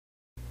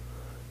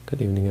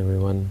Good evening,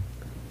 everyone.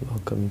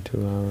 Welcome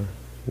to our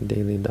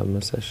daily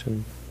Dhamma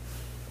session.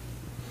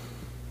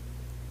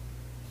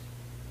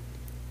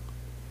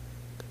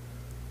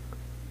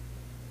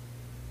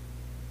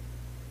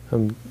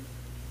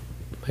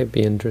 Might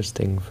be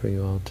interesting for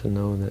you all to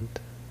know that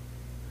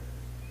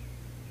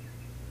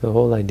the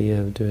whole idea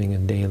of doing a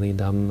daily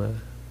Dhamma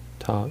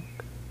talk,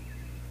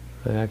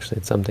 actually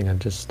it's something I've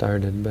just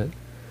started, but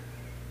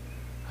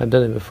I've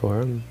done it before,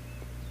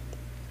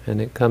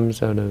 and it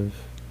comes out of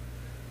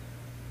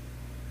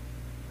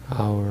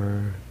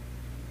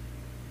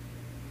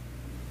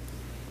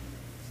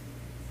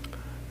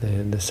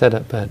the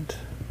setup at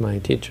my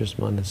teacher's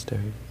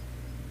monastery.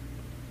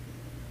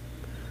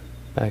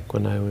 Back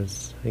when I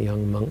was a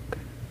young monk,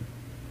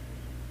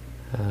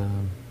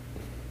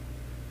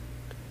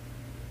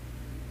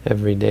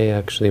 every day,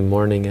 actually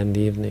morning and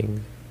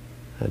evening,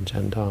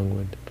 Jantong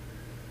would,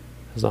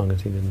 as long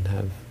as he didn't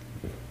have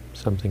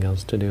something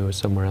else to do or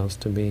somewhere else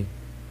to be,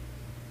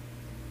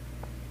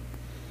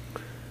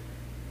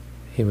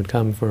 he would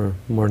come for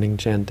morning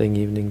chanting,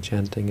 evening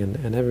chanting,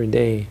 and every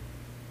day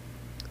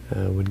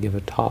would give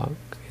a talk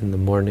in the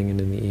morning and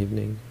in the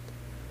evening,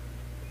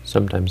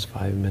 sometimes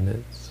 5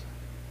 minutes,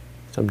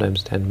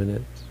 sometimes 10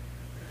 minutes,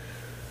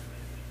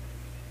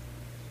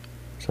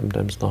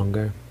 sometimes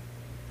longer.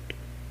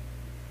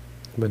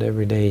 But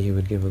every day he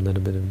would give a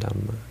little bit of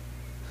Dhamma.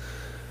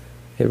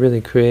 It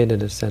really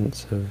created a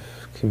sense of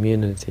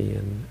community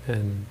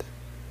and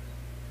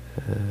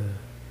a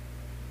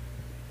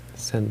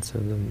sense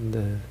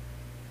of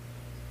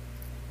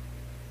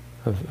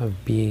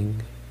of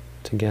being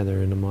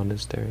together in a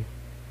monastery.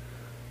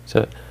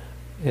 So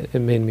it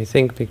made me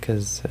think,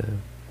 because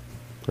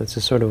this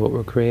is sort of what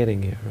we're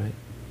creating here, right?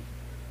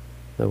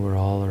 That we're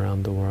all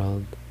around the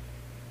world.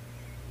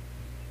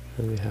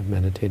 And we have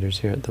meditators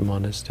here at the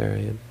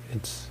monastery, and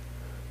it's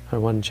our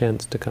one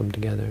chance to come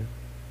together.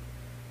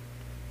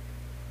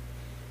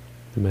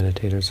 The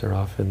meditators are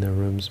off in their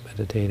rooms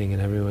meditating,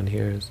 and everyone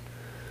here is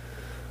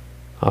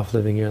off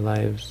living your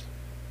lives.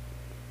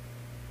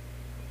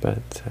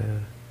 But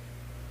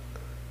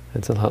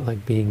it's a lot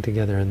like being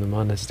together in the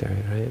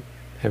monastery, right?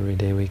 Every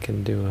day we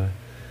can do a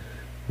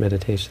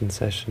meditation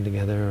session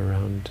together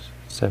around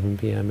 7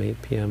 p.m.,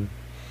 8 p.m.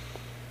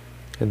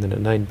 And then at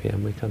 9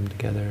 p.m. we come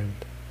together, and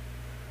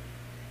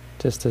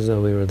just as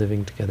though we were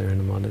living together in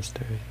a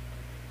monastery,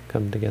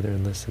 come together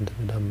and listen to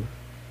the Dhamma.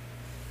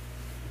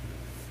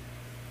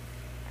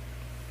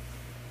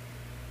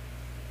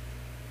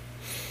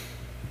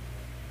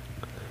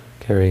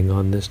 Carrying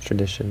on this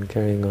tradition,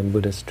 carrying on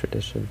Buddhist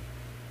tradition.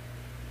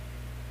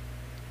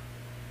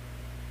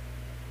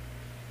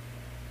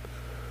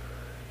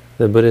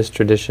 The Buddhist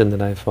tradition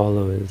that I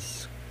follow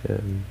is,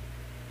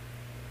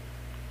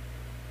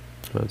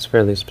 it's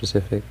fairly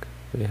specific.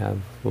 We have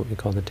what we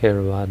call the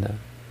Theravada,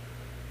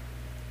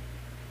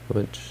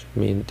 which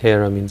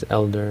Thera means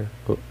elder,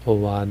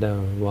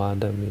 Ovada or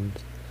Vada means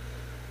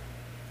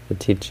the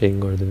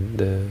teaching or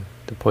the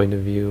point of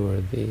view or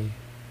the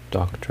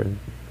doctrine.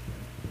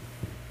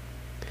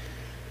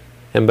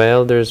 And by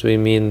elders we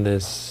mean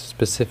this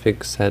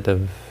specific set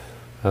of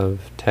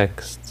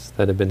texts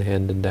that have been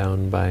handed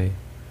down by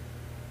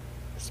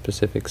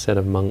specific set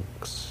of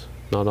monks.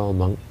 Not all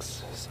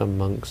monks. Some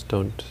monks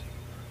don't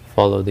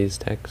follow these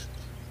texts.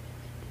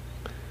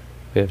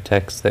 We have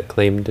texts that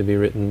claim to be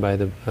written by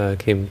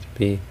came to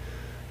be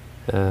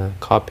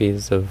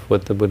copies of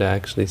what the Buddha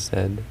actually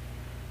said.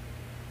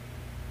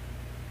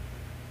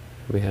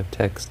 We have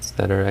texts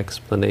that are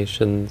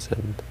explanations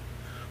and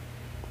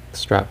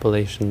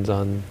extrapolations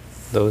on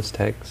those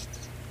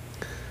texts.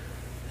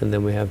 And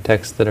then we have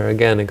texts that are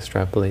again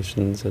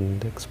extrapolations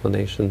and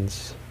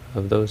explanations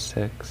of those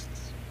texts.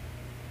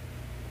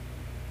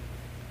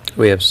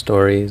 We have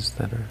stories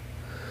that are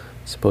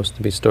supposed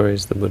to be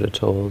stories the Buddha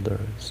told, or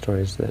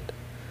stories that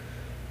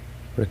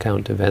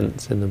recount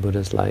events in the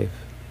Buddha's life.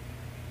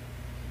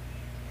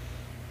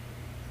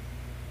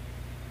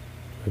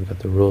 We've got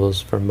the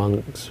rules for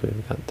monks,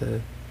 we've got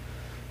the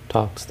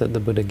talks that the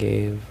Buddha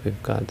gave,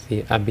 we've got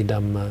the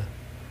Abhidhamma,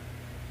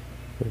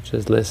 which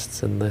is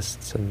lists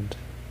and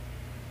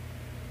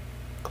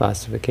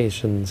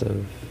classifications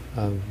of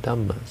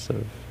Dhammas,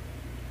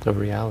 of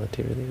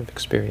reality, really, of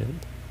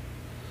experience.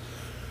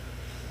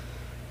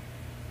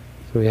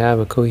 So we have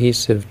a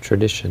cohesive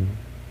tradition.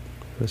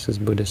 This is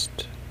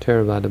Buddhist,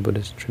 Theravada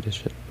Buddhist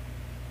tradition.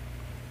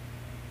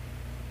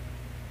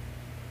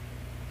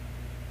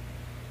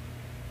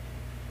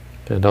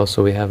 And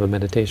also we have a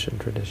meditation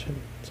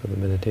tradition. So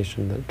the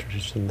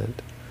tradition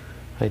that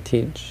I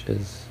teach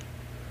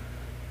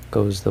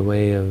goes the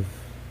way of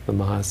the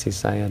Mahasi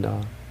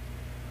Sayadaw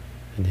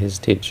and his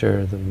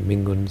teacher, the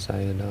Mingun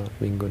Sayadaw,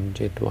 Mingun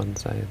Jetwan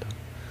Sayadaw.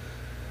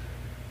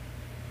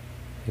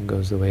 It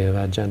goes the way of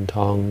Ajahn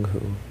Tong,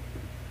 who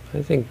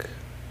I think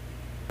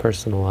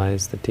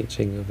personalized the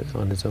teaching of it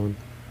on his own.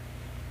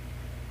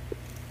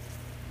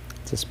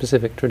 It's a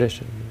specific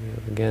tradition. We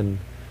have, again,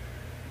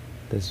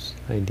 this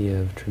idea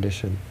of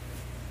tradition.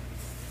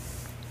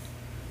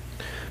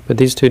 But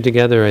these two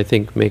together, I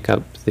think, make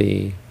up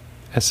the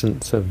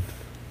essence of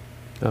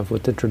of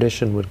what the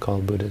tradition would call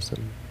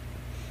Buddhism.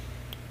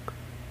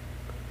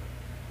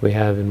 We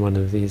have in one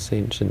of these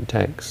ancient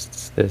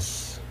texts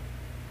this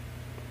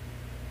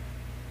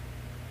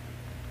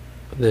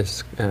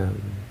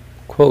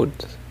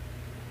quote.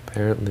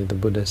 Apparently the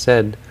Buddha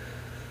said,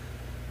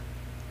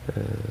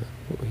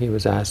 he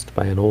was asked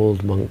by an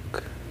old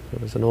monk.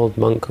 There was an old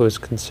monk who was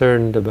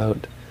concerned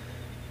about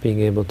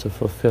being able to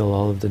fulfill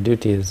all of the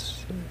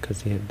duties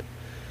because he had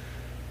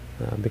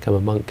become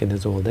a monk in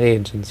his old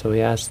age, and so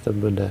he asked the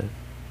Buddha,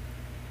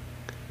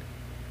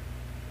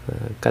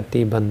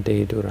 Kati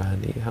bante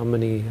durani,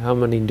 how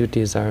many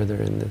duties are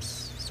there in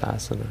this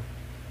sasana?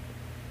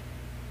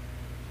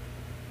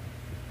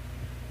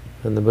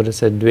 And the Buddha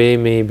said, Dve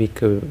me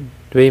bhikkhu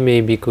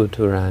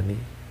durani.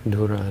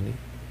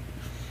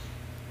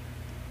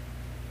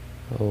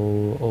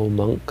 O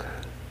monk,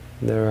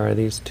 there are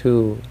these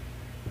two,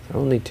 there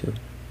are only two.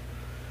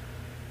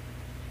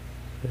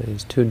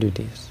 These two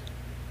duties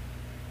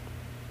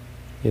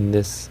in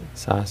this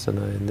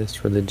sasana, in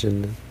this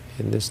religion,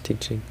 in this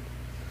teaching.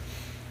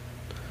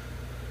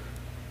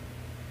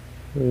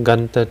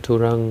 Ganta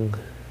turancha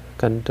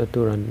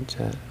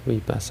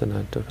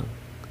vipassana turang.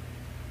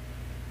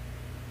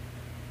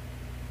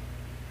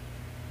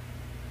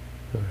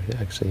 Or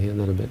actually a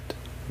little bit,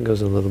 it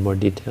goes in a little more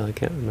detail, I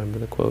can't remember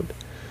the quote.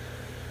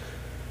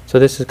 So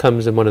this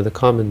comes in one of the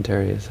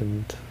commentaries,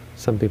 and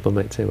some people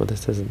might say, well,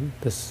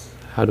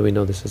 how do we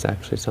know this is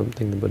actually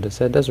something the Buddha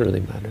said? It doesn't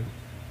really matter.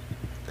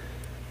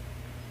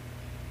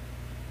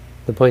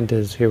 The point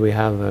is, here we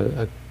have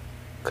a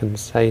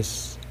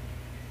concise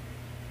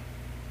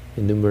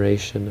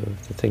enumeration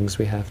of the things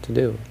we have to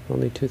do.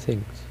 Only two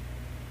things.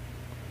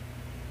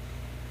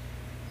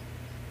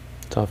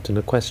 It's often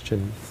a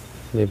question,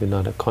 maybe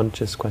not a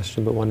conscious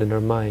question, but one in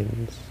our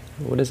minds.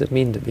 What does it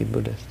mean to be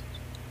Buddhist?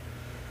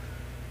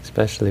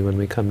 Especially when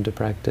we come to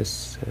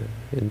practice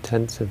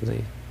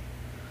intensively.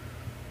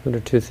 What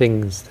are two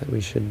things that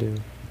we should do?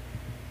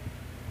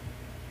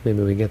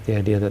 Maybe we get the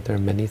idea that there are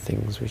many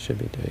things we should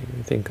be doing.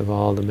 We think of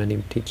all the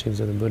many teachings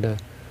of the Buddha.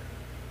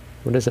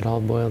 What does it all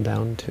boil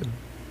down to?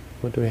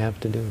 What do we have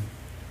to do?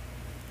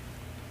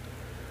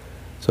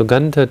 So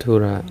Ganta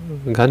Dura.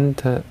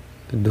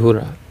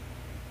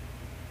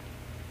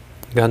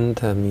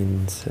 Ganta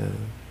means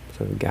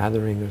sort of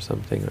gathering or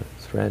something, or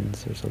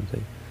threads or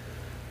something.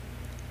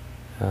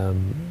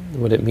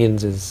 What it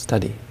means is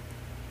study.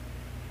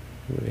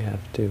 We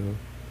have to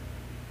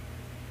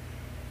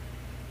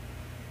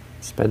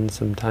spend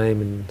some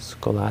time in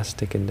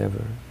scholastic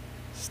endeavor,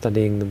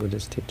 studying the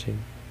Buddha's teaching.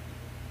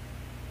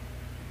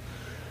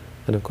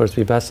 And of course,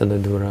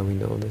 vipassana dura, we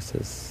know this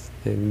is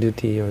the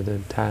duty or the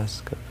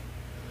task of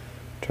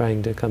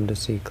trying to come to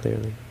see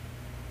clearly.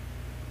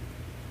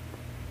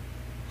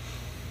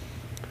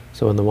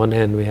 So on the one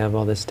hand, we have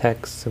all this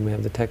text, and we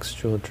have the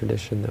textual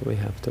tradition that we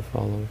have to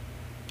follow.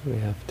 We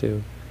have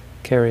to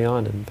carry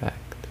on, in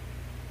fact.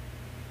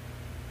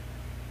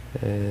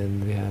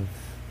 And we have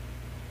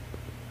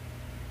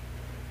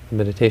the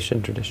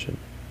meditation tradition,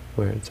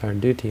 where it's our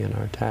duty and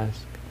our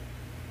task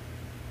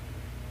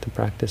to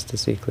practice to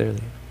see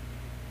clearly.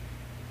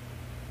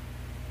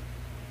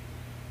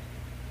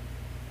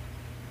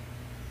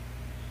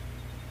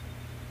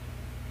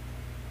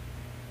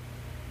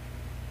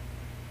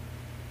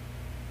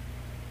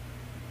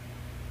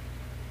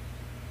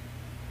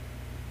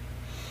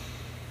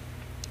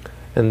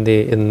 And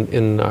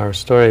in our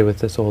story with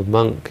this old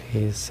monk,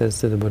 he says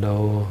to the Buddha,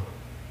 "Oh,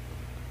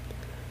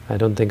 I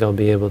don't think I'll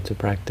be able to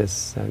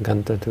practice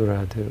Ganta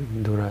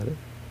Dura.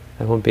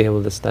 I won't be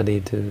able to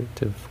study to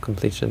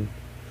completion.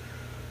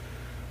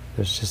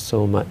 There's just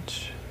so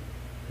much.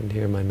 And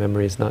here my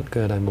memory is not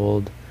good, I'm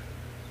old.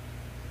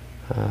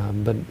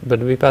 But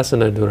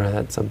Vipassana Dura,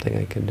 that's something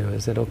I can do.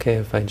 Is it okay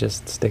if I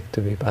just stick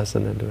to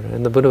Vipassana Dura?"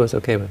 And the Buddha was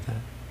okay with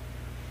that.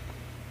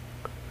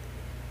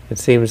 It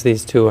seems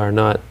these two are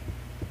not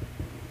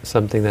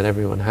something that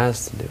everyone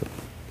has to do,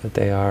 but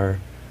they are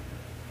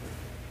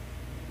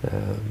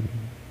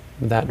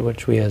that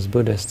which we as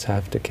Buddhists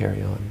have to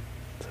carry on.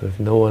 So if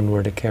no one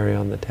were to carry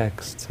on the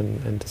texts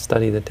and to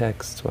study the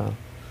texts, well,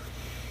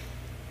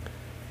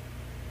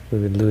 we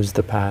would lose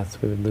the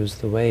path, we would lose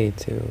the way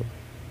to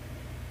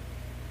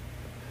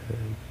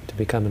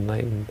become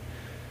enlightened.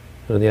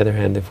 And on the other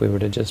hand, if we were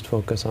to just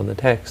focus on the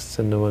texts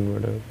and no one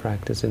were to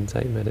practice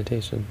insight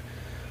meditation,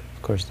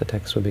 of course the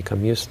text would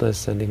become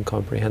useless and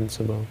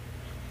incomprehensible.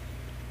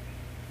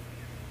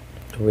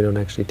 If we don't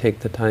actually take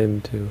the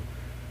time to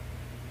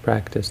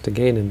practice to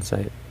gain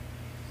insight,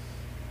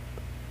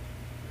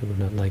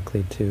 we're not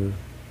likely to,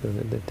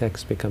 the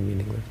texts become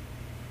meaningless.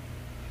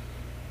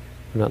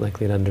 We're not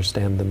likely to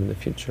understand them in the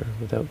future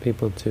without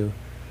people to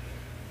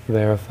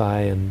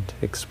verify and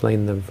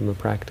explain them from a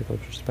practical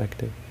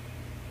perspective.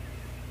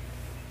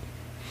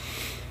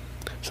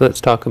 So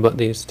let's talk about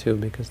these two,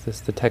 because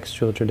the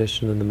textual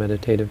tradition and the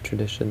meditative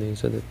tradition,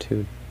 these are the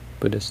two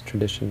Buddhist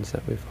traditions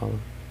that we follow.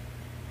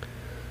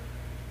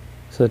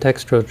 So the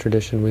textual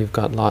tradition, we've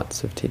got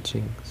lots of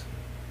teachings.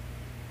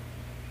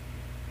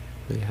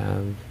 We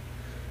have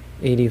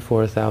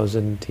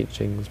 84,000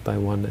 teachings by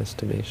one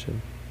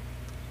estimation.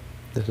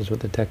 This is what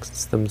the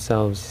texts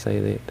themselves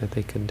say that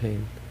they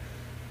contain.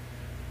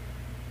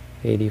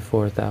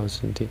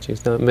 84,000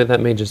 teachings. Now, that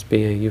may just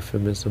be a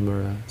euphemism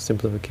or a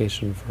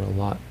simplification for a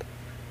lot,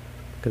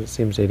 because it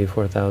seems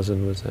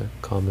 84,000 was a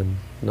common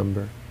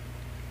number.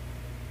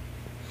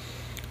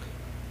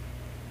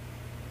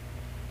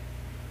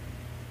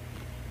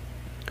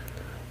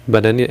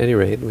 But at any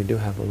rate, we do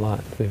have a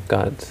lot. We've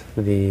got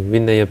the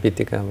Vinaya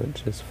Pitaka,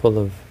 which is full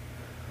of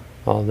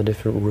all the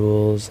different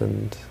rules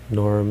and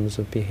norms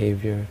of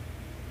behavior.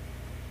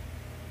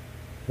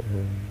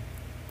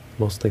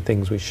 Mostly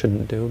things we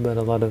shouldn't do, but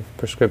a lot of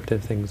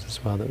prescriptive things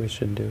as well that we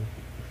should do.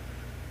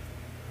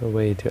 A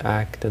way to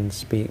act and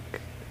speak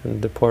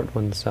and deport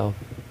oneself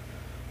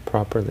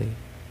properly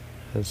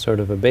as sort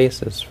of a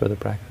basis for the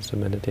practice of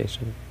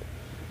meditation.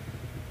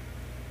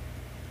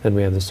 And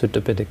we have the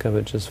Sutta Pitaka,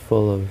 which is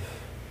full of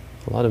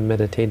a lot of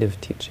meditative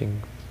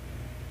teaching,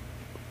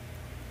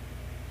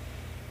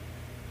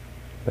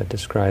 that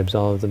describes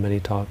all of the many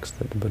talks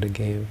that the Buddha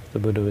gave. The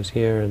Buddha was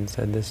here and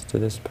said this to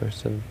this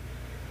person,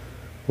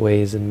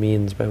 ways and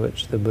means by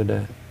which the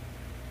Buddha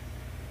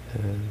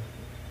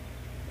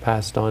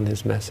passed on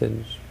his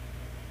message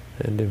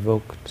and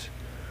evoked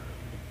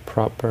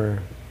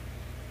proper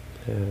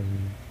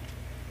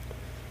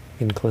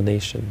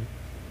inclination.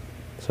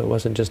 So it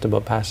wasn't just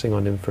about passing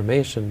on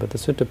information, but the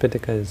Sutta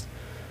Pitaka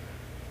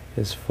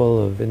is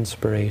full of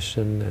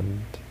inspiration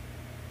and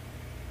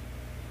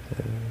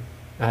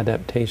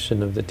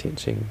adaptation of the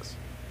teachings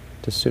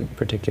to suit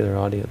particular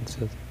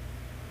audiences.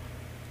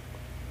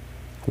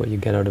 What you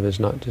get out of it is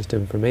not just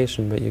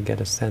information, but you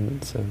get a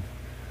sense of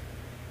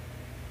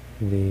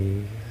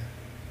the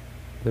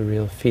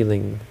real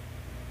feeling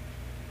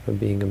of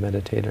being a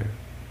meditator.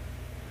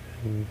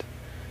 And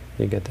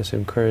you get this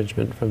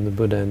encouragement from the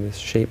Buddha and this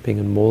shaping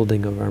and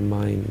molding of our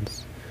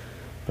minds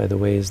by the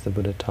ways the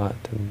Buddha taught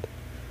and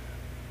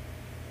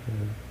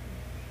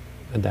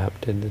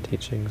adapted the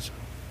teachings.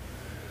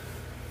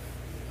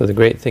 So the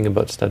great thing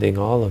about studying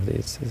all of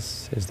these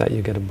is that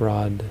you get a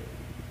broad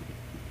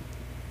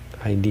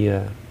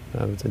idea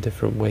of the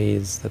different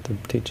ways that the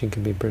teaching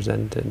can be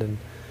presented, and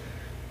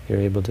you're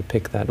able to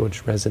pick that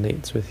which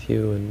resonates with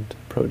you and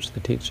approach the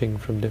teaching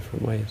from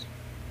different ways.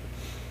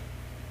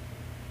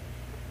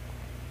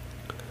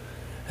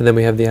 And then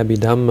we have the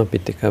Abhidhamma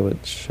Pitaka,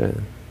 which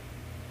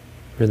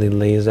really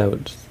lays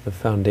out the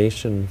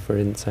foundation for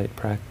insight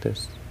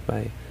practice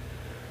by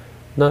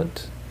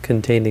not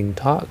containing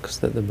talks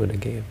that the Buddha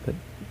gave, but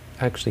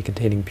actually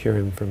containing pure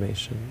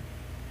information.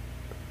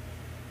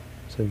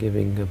 So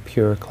giving a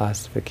pure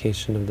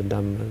classification of the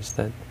Dhammas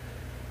that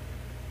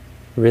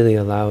really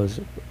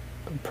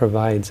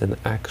provides an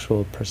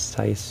actual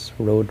precise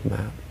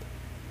roadmap.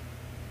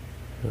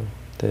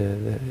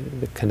 The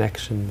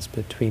connections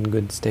between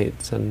good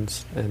states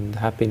and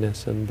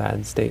happiness and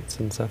bad states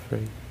and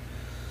suffering.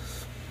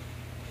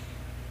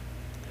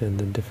 And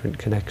the different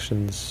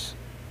connections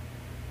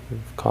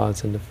of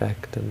cause and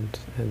effect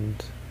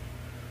and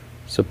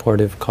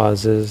supportive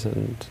causes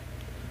and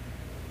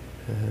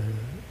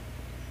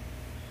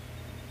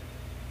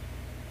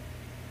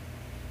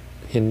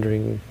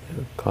hindering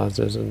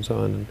causes and so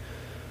on, and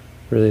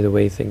really the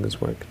way things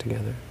work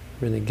together.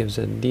 Really gives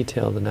a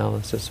detailed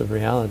analysis of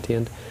reality,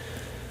 and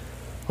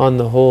on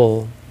the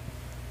whole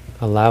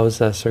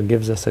allows us or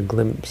gives us a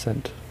glimpse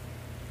at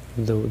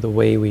the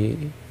way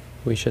we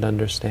should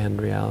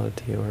understand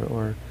reality,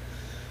 or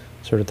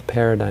sort of the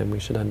paradigm we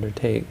should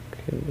undertake.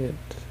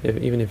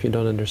 Even if you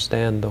don't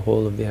understand the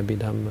whole of the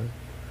Abhidhamma,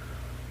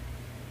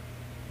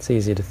 it's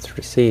easy to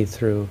see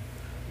through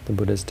the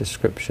Buddha's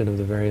description of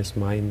the various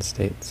mind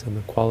states and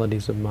the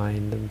qualities of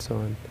mind and so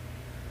on.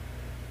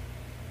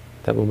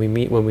 That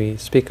when we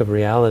speak of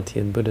reality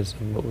in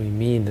Buddhism, what we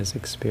mean is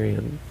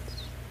experience.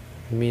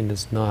 What we mean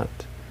is not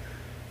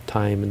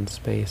time and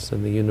space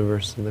and the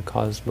universe and the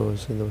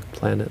cosmos and the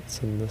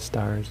planets and the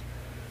stars.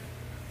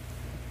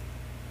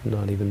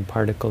 Not even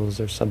particles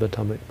or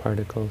subatomic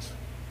particles,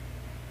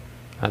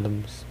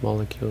 atoms,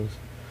 molecules.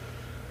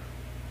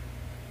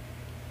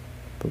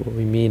 But what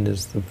we mean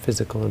is the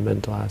physical and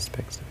mental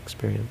aspects of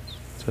experience.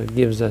 So it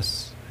gives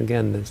us,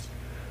 again, this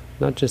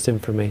not just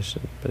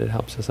information, but it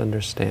helps us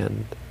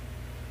understand,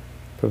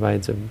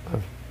 provides a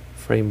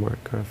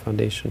framework or a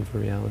foundation for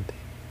reality.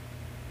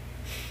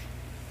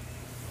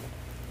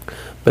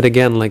 But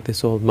again, like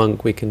this old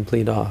monk, we can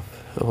plead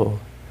off, oh,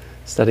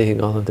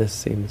 studying all of this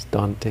seems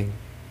daunting.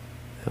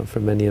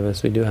 For many of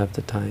us, we do have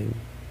the time.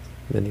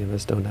 Many of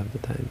us don't have the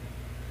time.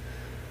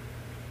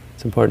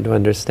 It's important to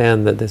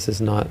understand that this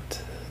is not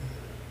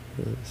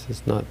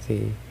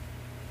the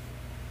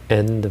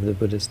end of the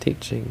Buddha's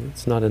teaching.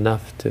 It's not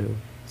enough to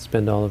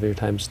spend all of your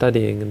time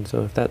studying, and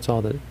so if that's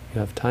all that you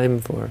have time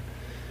for,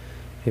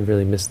 you've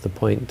really missed the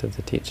point of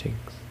the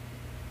teachings.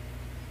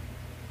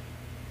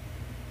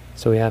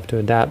 So we have to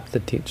adapt the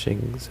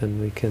teachings,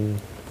 and we can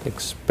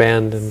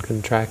expand and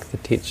contract the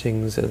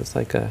teachings. It's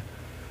like a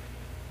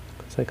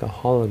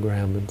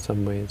hologram in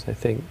some ways, I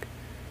think.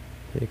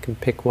 You can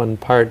pick one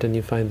part and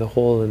you find the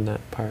whole in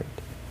that part.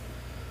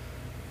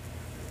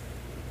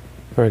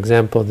 For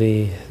example,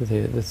 the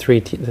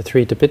three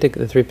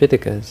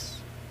Pitakas,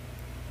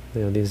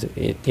 these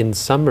in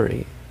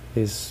summary,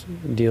 these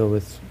deal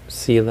with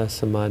sila,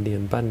 samadhi,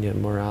 and panya,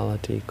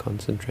 morality,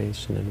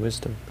 concentration, and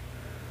wisdom.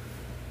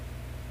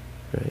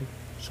 Right.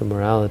 So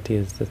morality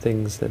is the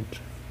things that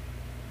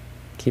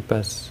keep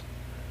us,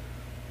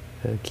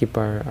 keep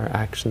our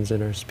actions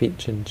and our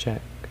speech in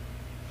check.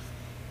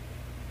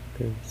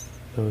 It's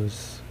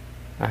those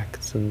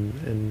acts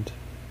and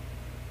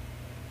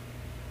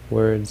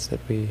words that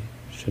we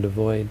should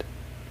avoid,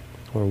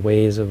 or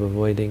ways of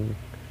avoiding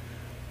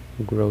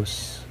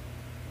gross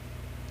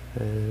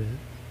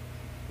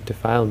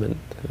defilement,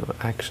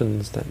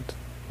 actions that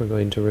we're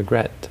going to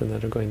regret and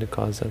that are going to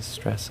cause us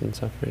stress and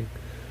suffering.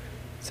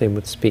 Same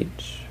with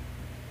speech.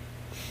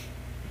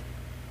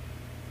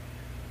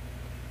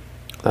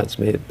 That's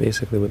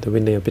basically what the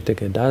Vinaya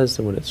Pitaka does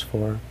and what it's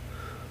for,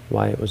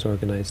 why it was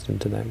organized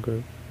into that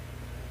group.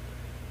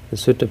 The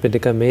Sutta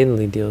Pitaka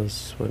mainly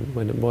deals,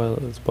 when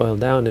it's boiled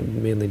down, it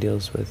mainly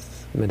deals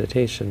with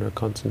meditation or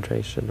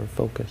concentration or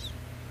focus.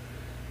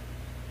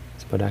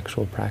 It's about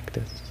actual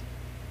practice.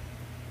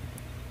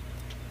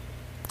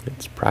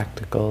 It's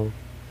practical,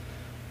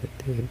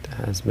 it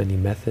has many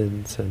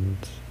methods and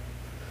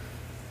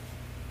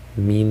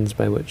means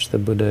by which the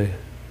Buddha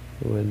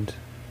would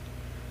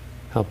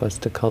help us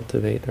to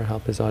cultivate, or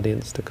help his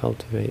audience to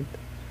cultivate,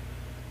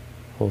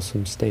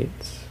 wholesome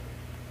states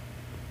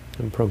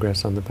and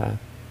progress on the path.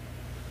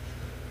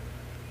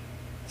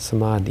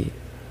 Samadhi.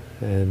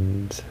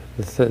 And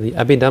the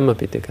Abhidhamma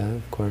Pitaka,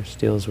 of course,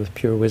 deals with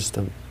pure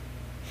wisdom.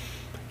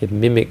 It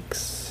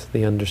mimics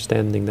the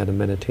understanding that a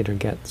meditator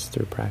gets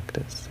through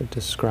practice. It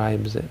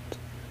describes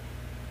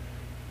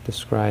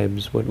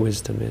what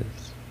wisdom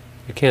is.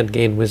 You can't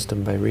gain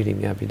wisdom by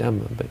reading the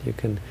Abhidhamma, but you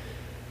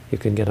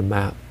can get a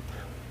map,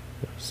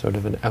 sort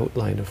of an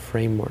outline, a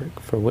framework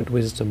for what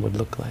wisdom would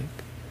look like,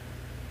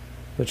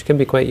 which can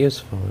be quite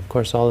useful. Of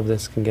course, all of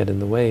this can get in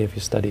the way if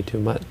you study too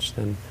much.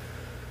 Then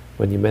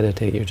when you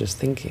meditate, you're just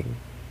thinking,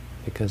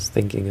 because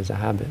thinking is a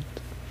habit.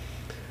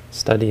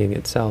 Studying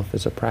itself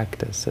is a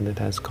practice, and it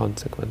has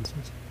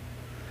consequences.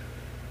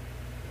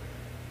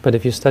 But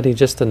if you study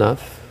just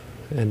enough,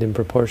 and in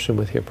proportion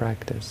with your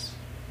practice,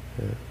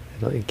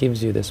 it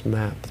gives you this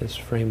map, this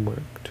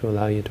framework, to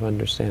allow you to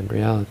understand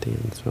reality.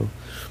 And so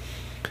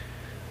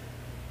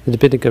the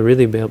Pitaka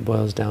really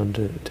boils down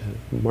to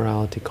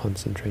morality,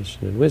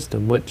 concentration, and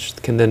wisdom, which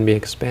can then be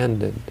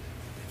expanded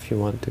if you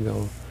want to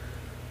go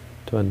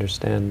to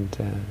understand.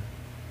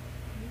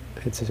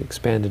 It's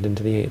expanded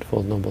into the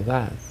Eightfold Noble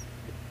Path.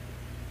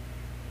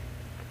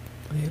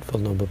 The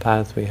Eightfold Noble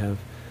Path, we have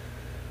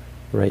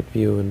right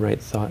view and right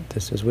thought.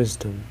 This is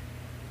wisdom.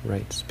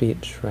 Right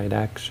speech, right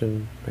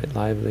action, right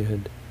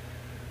livelihood.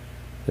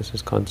 This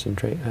is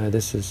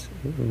this is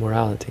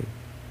morality.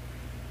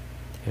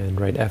 And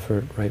right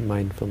effort, right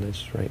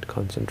mindfulness, right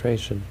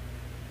concentration.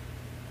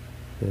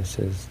 This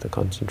is the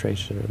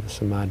concentration or the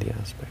samadhi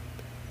aspect.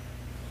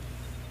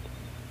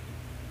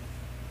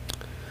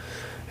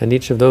 And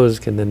each of those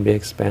can then be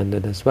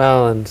expanded as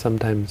well, and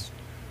sometimes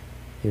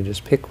you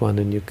just pick one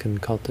and you can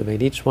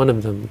cultivate. Each one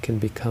of them can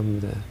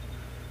become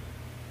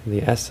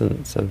the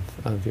essence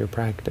of your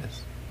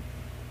practice.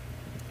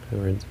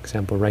 For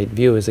example, right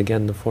view is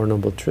again the Four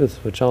Noble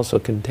Truths, which also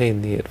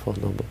contain the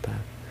Eightfold Noble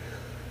Path.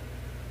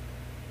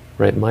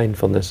 Right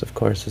mindfulness, of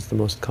course, is the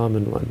most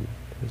common one,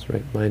 because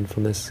right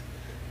mindfulness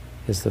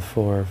is the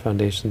four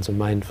foundations of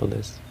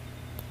mindfulness.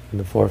 And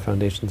the four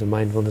foundations of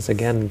mindfulness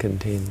again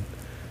contain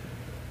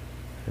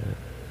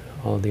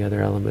all the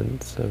other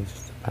elements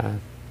of the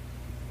path,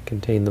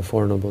 contain the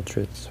Four Noble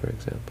Truths, for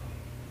example.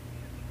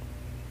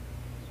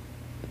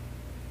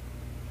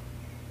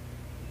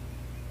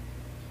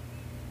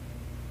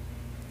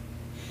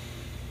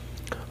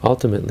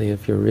 Ultimately,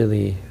 if you're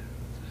really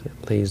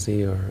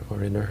lazy or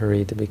in a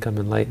hurry to become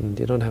enlightened,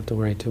 you don't have to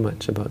worry too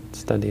much about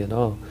study at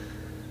all.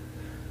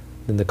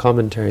 In the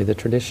commentary, the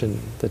tradition,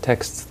 the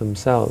texts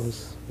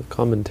themselves, the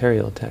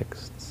commentarial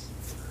texts,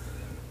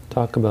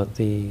 talk about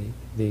the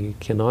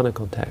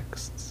canonical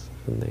texts,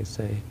 and they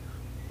say,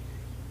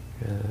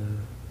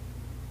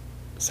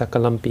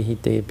 Sakalampi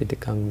hite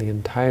pitakang, the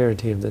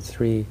entirety of the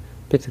three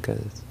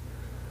Pitakas,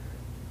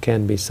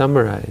 can be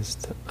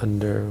summarized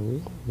under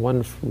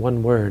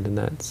one word, and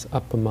that's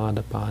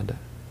Appamadapada,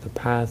 the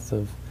path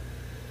of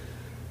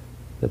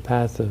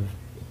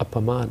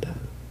Appamada,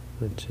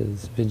 which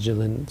is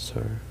vigilance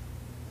or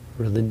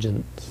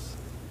religence,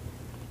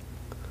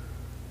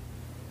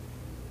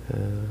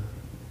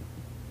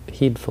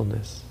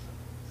 heedfulness,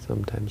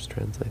 sometimes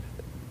translated,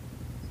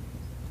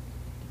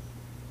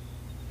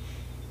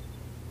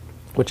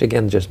 which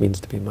again just means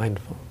to be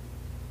mindful.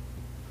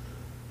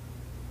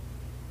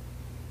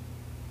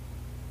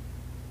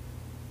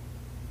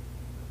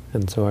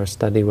 And so our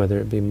study, whether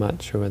it be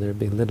much or whether it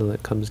be little,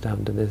 it comes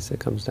down to this. It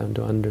comes down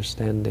to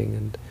understanding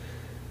and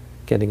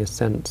getting a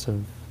sense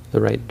of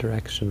the right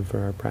direction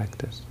for our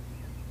practice.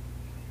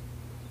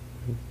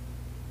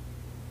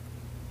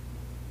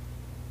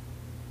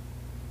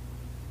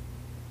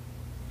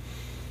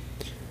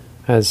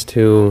 As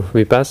to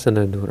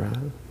Vipassana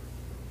Dura,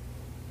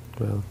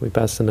 Well,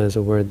 vipassana is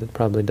a word that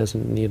probably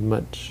doesn't need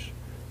much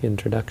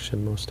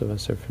introduction. Most of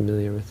us are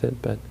familiar with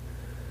it, but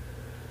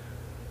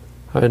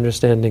our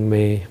understanding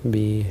may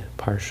be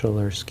partial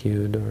or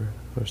skewed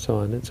or so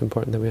on. It's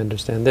important that we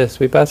understand this.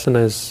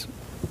 Vipassana is,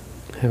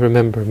 I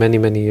remember many,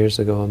 many years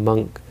ago, a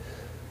monk,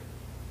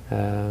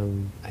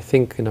 I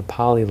think in a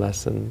Pali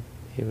lesson,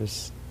 we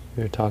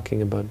were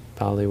talking about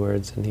Pali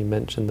words, and he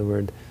mentioned the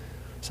word,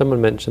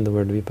 someone mentioned the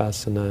word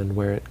vipassana and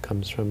where it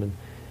comes from, and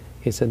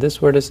he said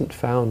this word isn't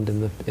found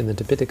in the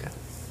Tipitaka.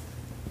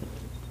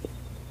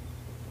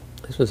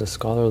 This was a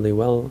scholarly,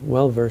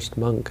 well-versed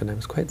monk, and I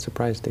was quite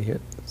surprised to hear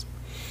this.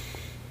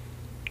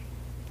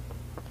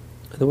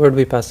 The word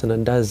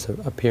vipassana does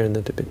appear in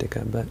the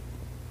Tipitaka, but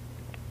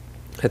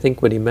I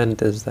think what he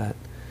meant is that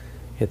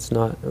it's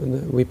not,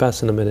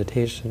 vipassana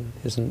meditation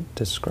isn't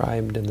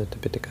described in the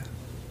Tipitaka.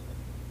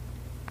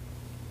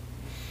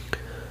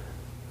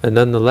 And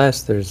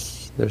nonetheless,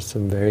 there's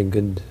some very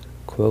good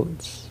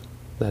quotes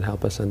that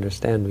help us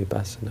understand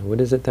vipassana. What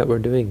is it that we're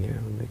doing here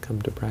when we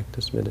come to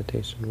practice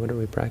meditation? What are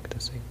we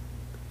practicing?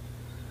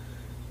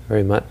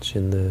 Very much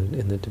in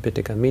the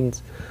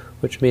Tipitaka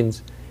which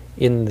means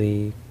in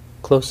the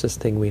closest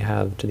thing we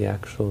have to the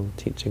actual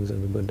teachings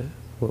of the Buddha.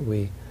 What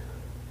we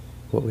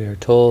are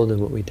told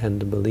and what we tend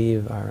to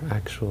believe are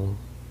actual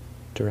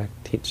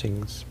direct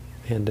teachings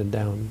handed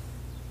down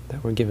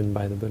that were given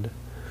by the Buddha.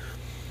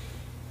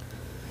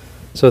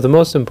 So the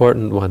most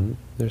important one,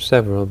 there's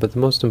several, but the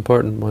most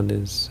important one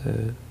is,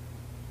 it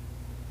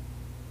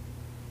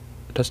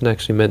doesn't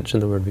actually mention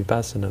the word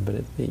vipassana, but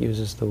it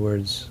uses the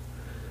words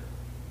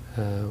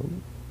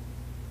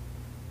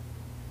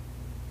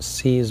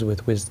sees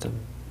with wisdom.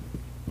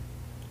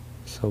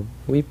 So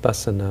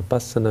vipassana,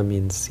 passana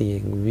means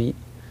seeing.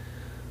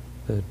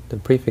 The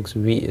prefix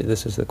vi,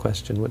 this is the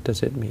question, what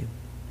does it mean?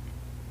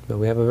 But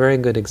we have a very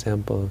good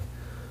example of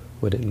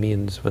what it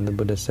means when the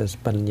Buddha says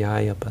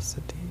panyaya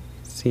passati,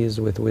 sees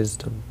with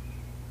wisdom.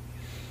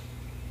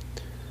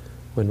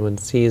 When one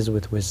sees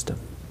with wisdom.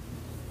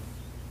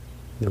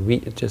 The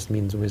vi, it just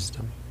means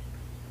wisdom.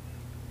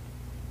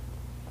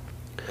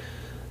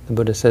 The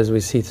Buddha says we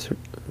see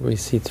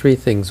three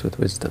things with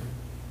wisdom.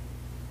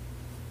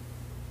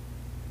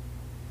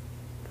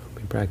 When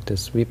we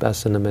practice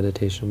vipassana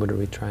meditation, what are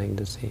we trying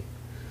to see?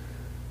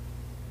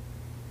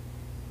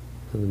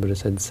 And the Buddha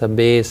said,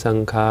 sabbe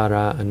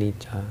sankhara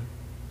anicca.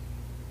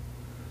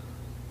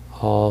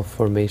 All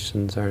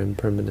formations are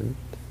impermanent.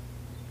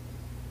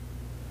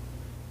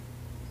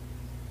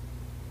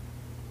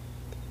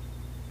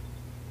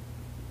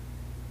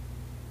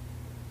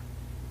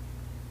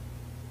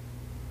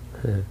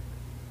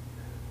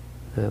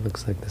 It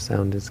looks like the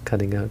sound is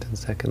cutting out in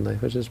Second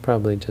Life, which is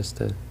probably just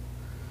a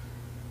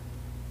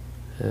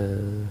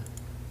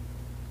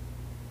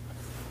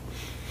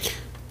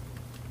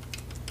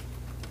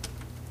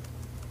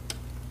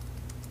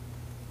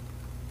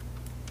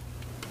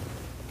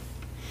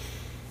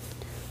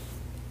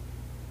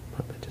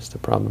probably just a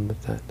problem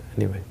with that.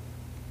 Anyway,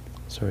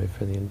 sorry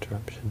for the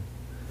interruption.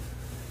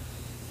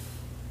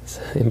 It's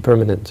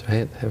impermanence,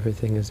 right?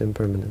 Everything is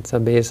impermanent.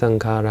 Sabbe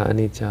sankhara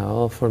anicca,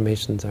 all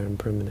formations are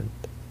impermanent.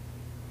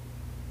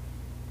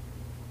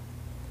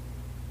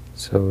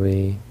 So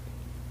we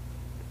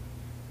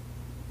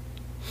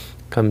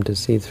come to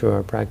see through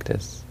our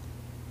practice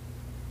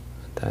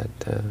that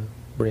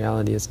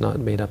reality is not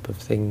made up of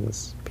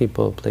things,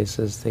 people,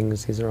 places,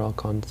 things. These are all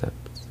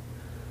concepts.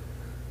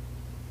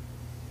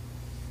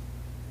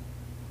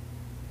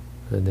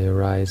 And they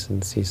arise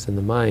and cease in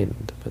the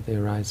mind, but they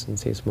arise and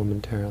cease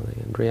momentarily.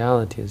 And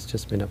reality is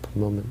just made up of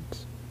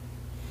moments.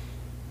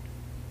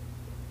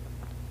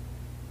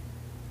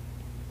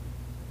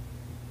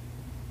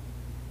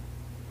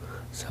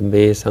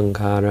 Sabbe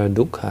sankhara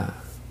dukkha.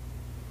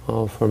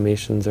 All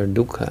formations are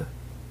dukkha.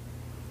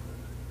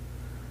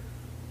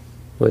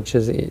 Which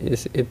is,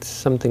 it's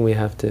something we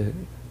have to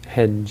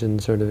hedge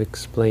and sort of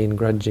explain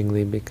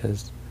grudgingly,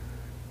 because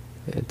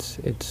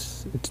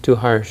it's too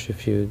harsh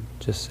if you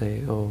just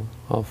say, oh,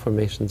 all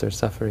formations are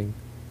suffering.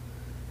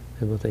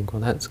 And we'll think,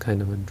 well, that's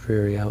kind of a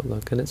dreary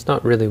outlook, and it's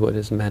not really what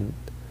is meant.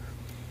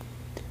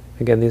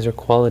 Again, these are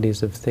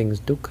qualities of things.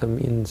 Dukkha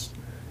means,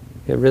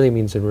 it really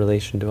means in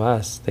relation to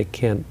us, they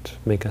can't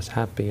make us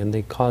happy, and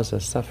they cause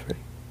us suffering.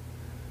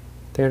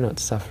 They're not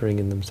suffering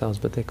in themselves,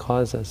 but they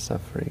cause us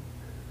suffering.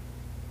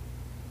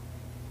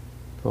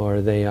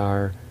 Or they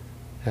are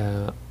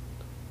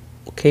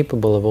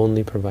capable of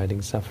only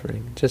providing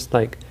suffering. Just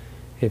like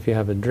if you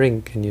have a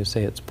drink and you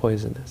say it's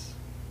poisonous.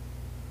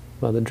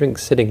 Well, the drink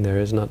sitting there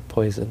is not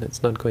poison.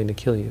 It's not going to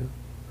kill you.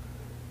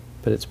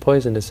 But it's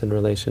poisonous in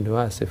relation to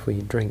us if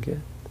we drink it.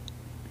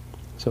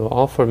 So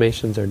all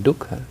formations are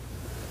dukkha.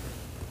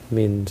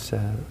 Means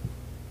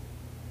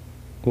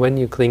when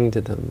you cling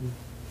to them,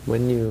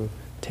 when you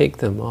take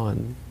them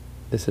on,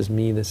 this is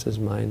me, this is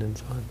mine, and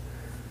so on.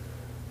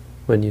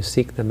 When you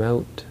seek them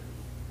out,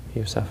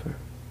 you suffer.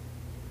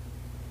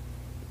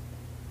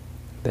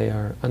 They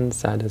are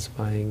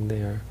unsatisfying,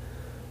 they are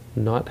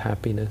not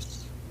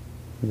happiness.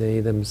 They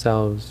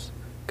themselves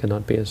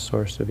cannot be a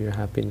source of your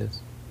happiness.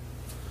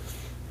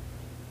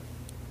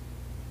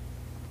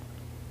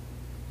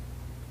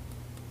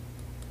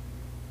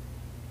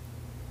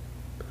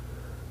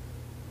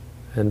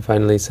 And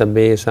finally,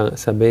 sabbe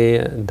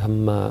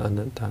dhamma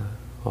anatta.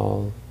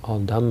 All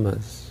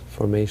dhammas,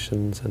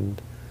 formations,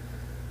 and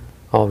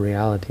all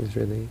realities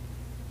really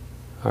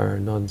are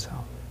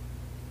non-self.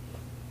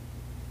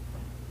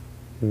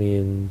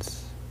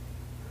 Means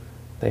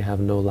they have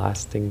no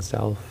lasting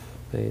self.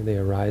 They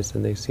arise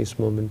and they cease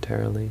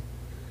momentarily.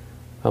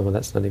 Oh, well,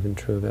 that's not even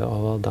true of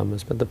all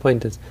dhammas. But the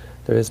point is,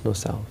 there is no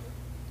self.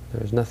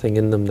 There is nothing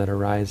in them that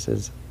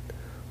arises,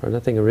 or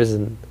nothing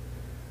arisen.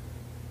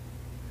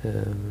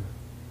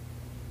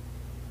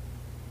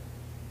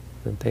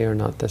 That they are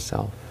not the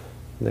self.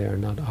 They are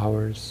not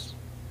ours.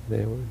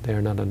 They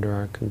are not under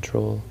our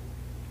control.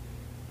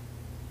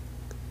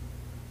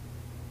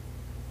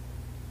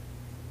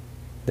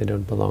 They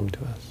don't belong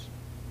to us.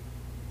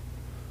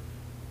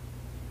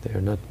 They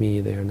are not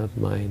me. They are not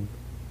mine.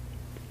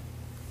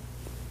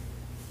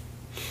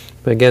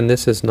 But again,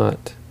 this is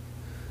not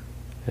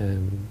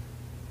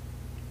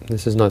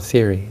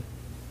theory,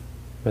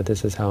 but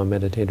this is how a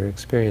meditator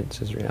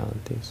experiences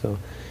reality. So,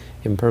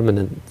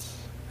 impermanence.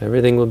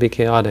 Everything will be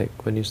chaotic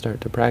when you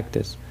start to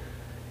practice.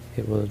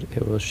 It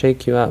will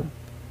shake you up.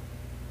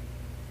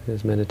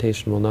 Because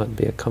meditation will not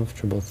be a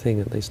comfortable thing,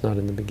 at least not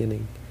in the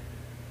beginning,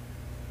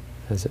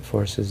 as it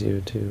forces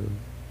you to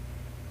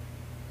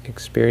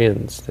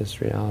experience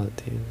this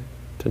reality,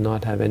 to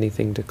not have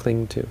anything to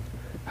cling to.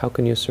 How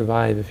can you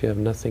survive if you have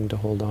nothing to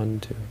hold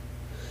on to?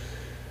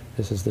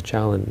 This is the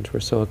challenge.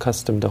 We're so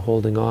accustomed to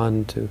holding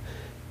on to,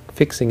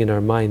 fixing in our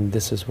mind,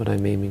 this is what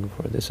I'm aiming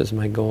for, this is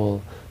my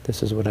goal,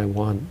 this is what I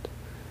want.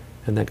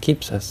 And that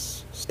keeps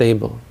us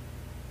stable.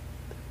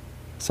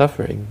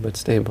 Suffering, but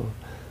stable.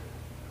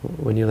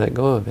 When you let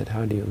go of it,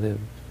 how do you live?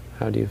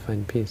 How do you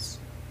find peace?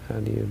 How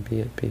do you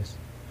be at peace?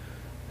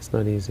 It's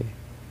not easy.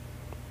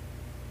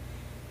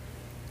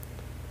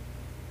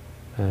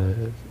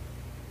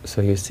 So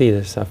you see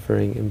the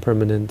suffering,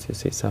 impermanence, you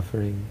see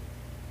suffering,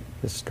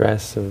 the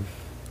stress of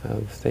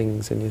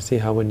things, and you see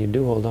how when you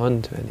do hold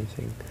on to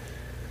anything,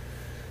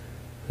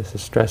 this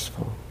is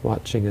stressful,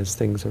 watching as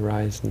things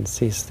arise and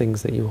cease,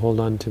 things that you hold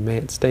on to, may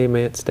it stay,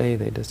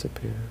 they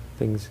disappear.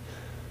 Things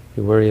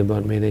you worry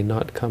about, may they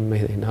not come,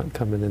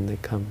 and then they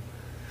come.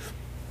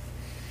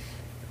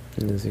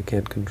 And as you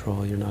can't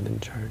control, you're not in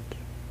charge.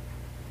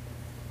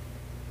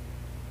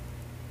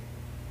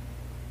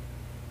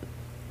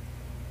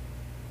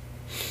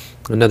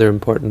 Another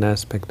important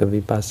aspect of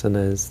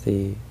vipassana is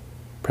the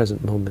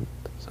present moment.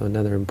 So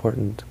another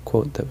important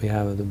quote that we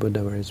have of the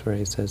Buddha where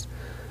he says,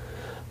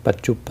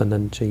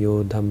 Pachupanancha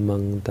yo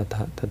dhammang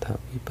tatha tatha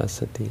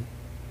vipassati.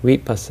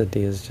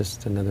 Vipassati is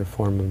just another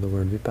form of the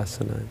word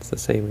vipassana. It's the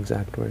same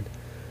exact word.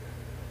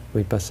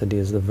 Vipassati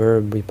is the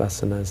verb,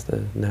 vipassana is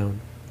the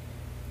noun.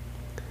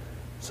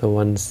 So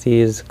one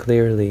sees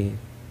clearly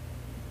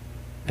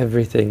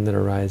everything that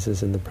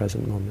arises in the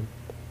present moment.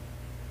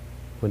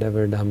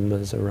 Whatever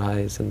dhammas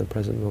arise in the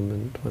present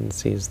moment, one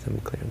sees them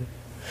clearly.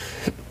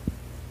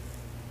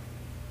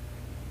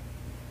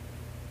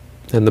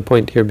 And the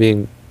point here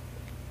being,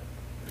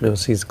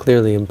 sees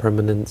clearly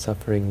impermanent,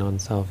 suffering,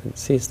 non-self. It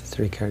sees the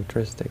three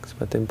characteristics,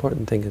 but the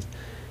important thing is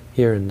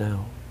here and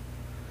now.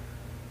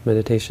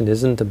 Meditation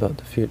isn't about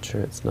the future.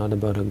 It's not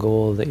about a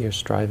goal that you're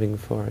striving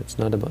for. It's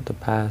not about the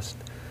past,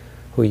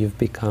 who you've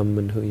become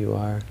and who you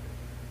are.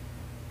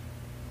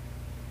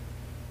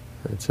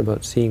 It's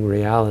about seeing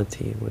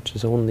reality, which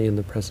is only in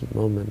the present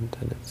moment,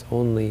 and it's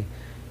only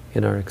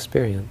in our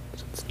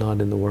experience. It's not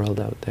in the world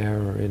out there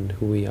or in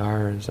who we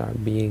are as our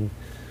being.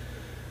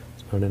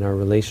 It's not in our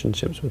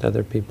relationships with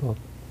other people.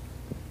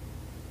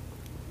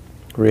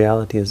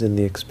 Reality is in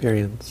the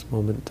experience,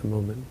 moment to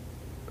moment.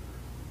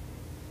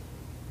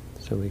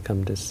 So we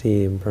come to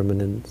see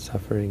impermanent,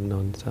 suffering,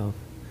 non-self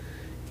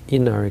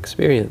in our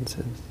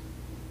experiences.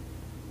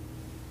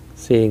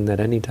 Seeing that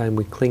any time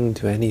we cling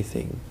to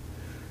anything,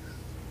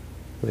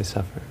 we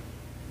suffer.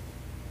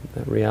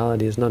 That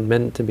reality is not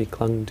meant to be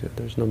clung to.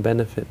 There's no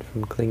benefit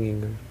from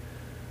clinging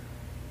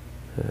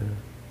or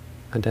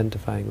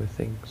identifying with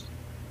things.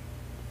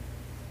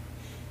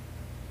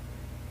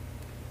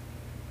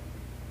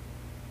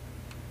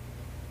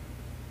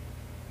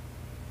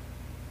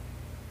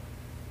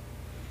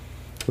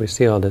 We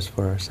see all this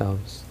for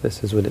ourselves.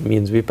 This is what it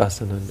means,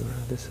 vipassana.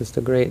 This is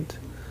the great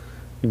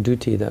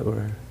duty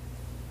the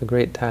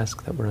great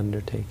task that we're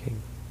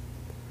undertaking.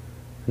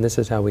 And this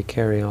is how we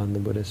carry on the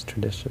Buddhist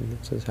tradition.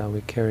 This is how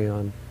we carry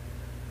on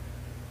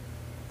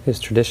these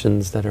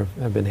traditions that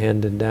have been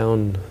handed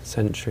down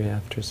century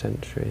after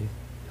century.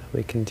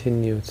 We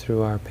continue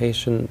through our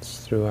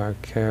patience, through our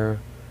care.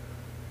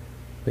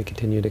 We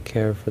continue to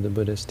care for the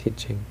Buddha's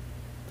teaching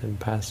and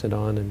pass it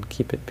on and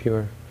keep it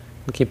pure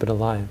and keep it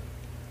alive.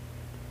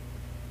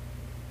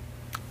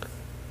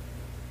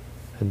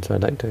 And so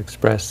I'd like to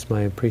express my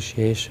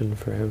appreciation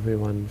for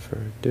everyone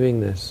for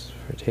doing this,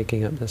 for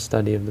taking up the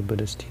study of the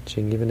Buddhist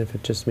teaching, even if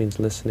it just means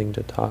listening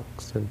to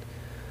talks, and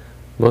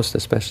most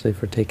especially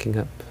for taking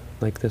up,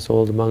 like this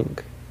old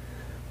monk,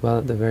 well,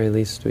 at the very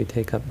least we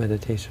take up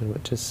meditation,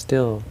 which is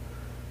still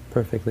a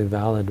perfectly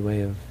valid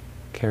way of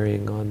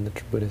carrying on the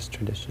Buddhist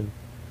tradition.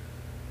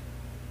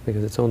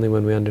 Because it's only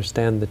when we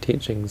understand the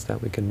teachings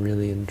that we can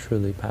really and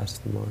truly pass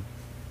them on.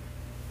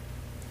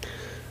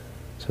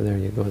 So there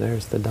you go,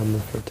 there's the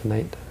Dhamma for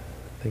tonight.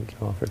 Thank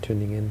you all for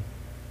tuning in,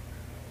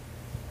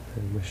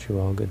 and wish you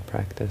all good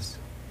practice.